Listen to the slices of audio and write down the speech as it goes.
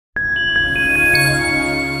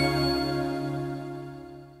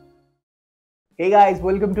Hey guys,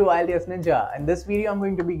 welcome to IELTS Ninja. In this video, I'm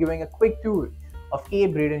going to be giving a quick tour of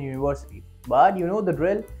Breton University. But you know the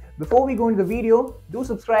drill. Before we go into the video, do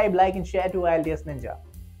subscribe, like and share to IELTS Ninja.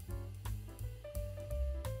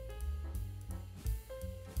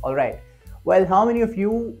 Alright, well, how many of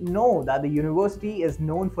you know that the university is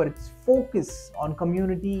known for its focus on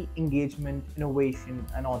community engagement, innovation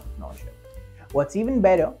and entrepreneurship? What's even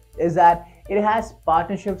better is that it has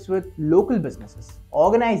partnerships with local businesses,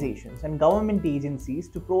 organizations and government agencies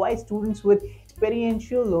to provide students with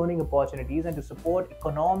experiential learning opportunities and to support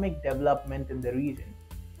economic development in the region.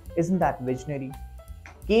 Isn't that visionary?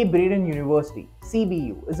 Breton University,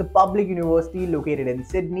 CBU, is a public university located in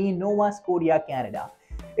Sydney, Nova Scotia, Canada.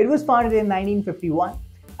 It was founded in 1951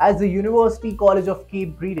 as the University College of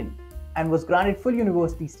Cape Breton and was granted full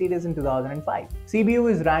university status in 2005.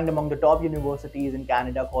 CBU is ranked among the top universities in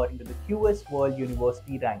Canada according to the QS World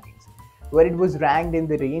University Rankings, where it was ranked in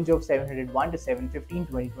the range of 701 to 750 in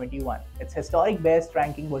 2021. Its historic best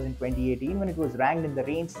ranking was in 2018 when it was ranked in the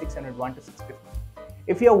range 601 to 650.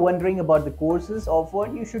 If you are wondering about the courses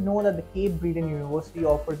offered, you should know that the Breton University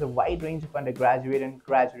offers a wide range of undergraduate and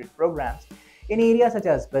graduate programs in areas such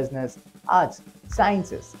as business, arts,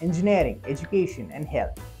 sciences, engineering, education, and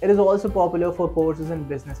health. It is also popular for courses in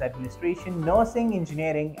business administration, nursing,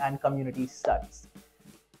 engineering, and community studies.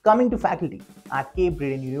 Coming to faculty, at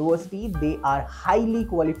Breton University, they are highly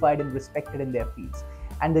qualified and respected in their fields,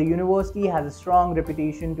 and the university has a strong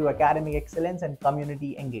reputation to academic excellence and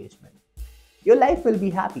community engagement. Your life will be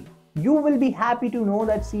happy. You will be happy to know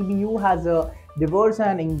that CBU has a diverse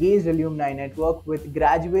and engaged alumni network with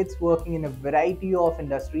graduates working in a variety of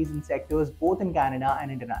industries and sectors both in Canada and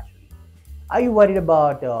internationally. Are you worried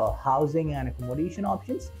about housing and accommodation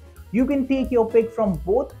options? You can take your pick from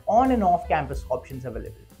both on and off campus options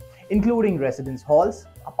available, including residence halls,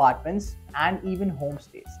 apartments, and even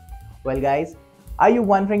homestays. Well guys, are you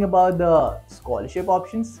wondering about the scholarship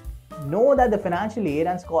options? Know that the financial aid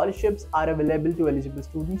and scholarships are available to eligible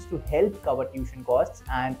students to help cover tuition costs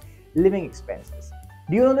and living expenses.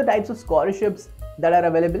 Do you know the types of scholarships that are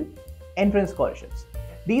available? Entrance scholarships.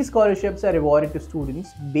 These scholarships are awarded to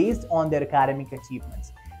students based on their academic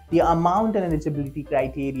achievements. The amount and eligibility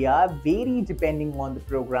criteria vary depending on the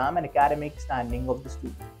program and academic standing of the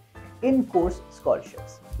student. In-course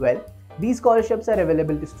scholarships. Well, these scholarships are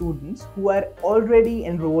available to students who are already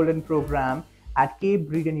enrolled in program at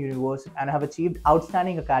Breton University and have achieved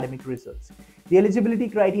outstanding academic results. The eligibility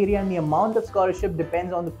criteria and the amount of scholarship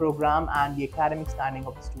depends on the program and the academic standing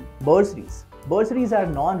of the student. Bursaries. Bursaries are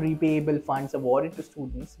non-repayable funds awarded to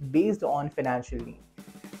students based on financial need.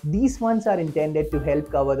 These funds are intended to help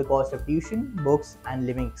cover the cost of tuition, books, and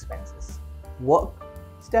living expenses. Work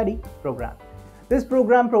Study Program. This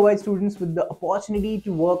program provides students with the opportunity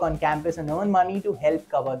to work on campus and earn money to help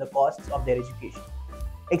cover the costs of their education.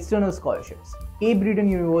 External scholarships. Breton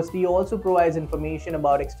University also provides information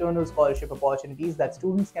about external scholarship opportunities that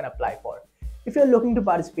students can apply for. If you're looking to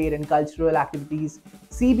participate in cultural activities,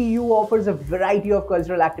 CBU offers a variety of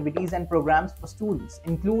cultural activities and programs for students,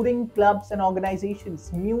 including clubs and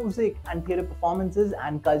organizations, music and theatre performances,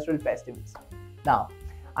 and cultural festivals. Now,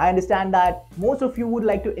 I understand that most of you would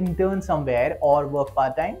like to intern somewhere or work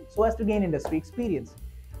part-time so as to gain industry experience.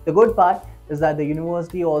 The good part is that the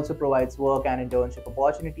university also provides work and internship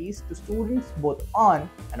opportunities to students both on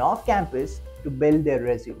and off campus to build their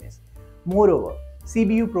resumes. Moreover,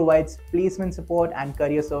 CBU provides placement support and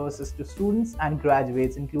career services to students and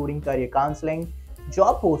graduates, including career counseling,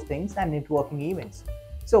 job postings, and networking events.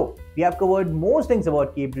 So, we have covered most things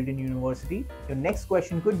about Breton University. Your next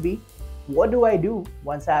question could be, what do I do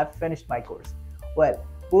once I have finished my course? Well,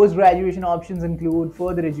 post-graduation options include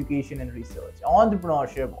further education and research,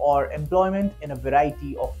 entrepreneurship, or employment in a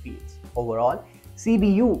variety of fields. Overall,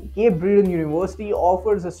 CBU, Breton University,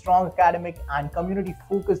 offers a strong academic and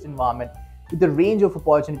community-focused environment with a range of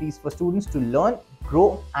opportunities for students to learn,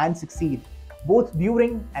 grow, and succeed, both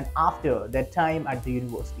during and after their time at the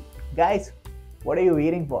university. Guys, what are you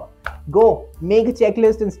waiting for? Go, make a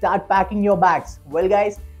checklist and start packing your bags. Well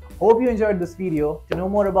guys, hope you enjoyed this video. To know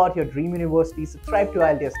more about your dream university, subscribe to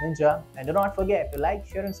IELTS Ninja and do not forget to like,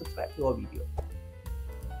 share and subscribe to our video.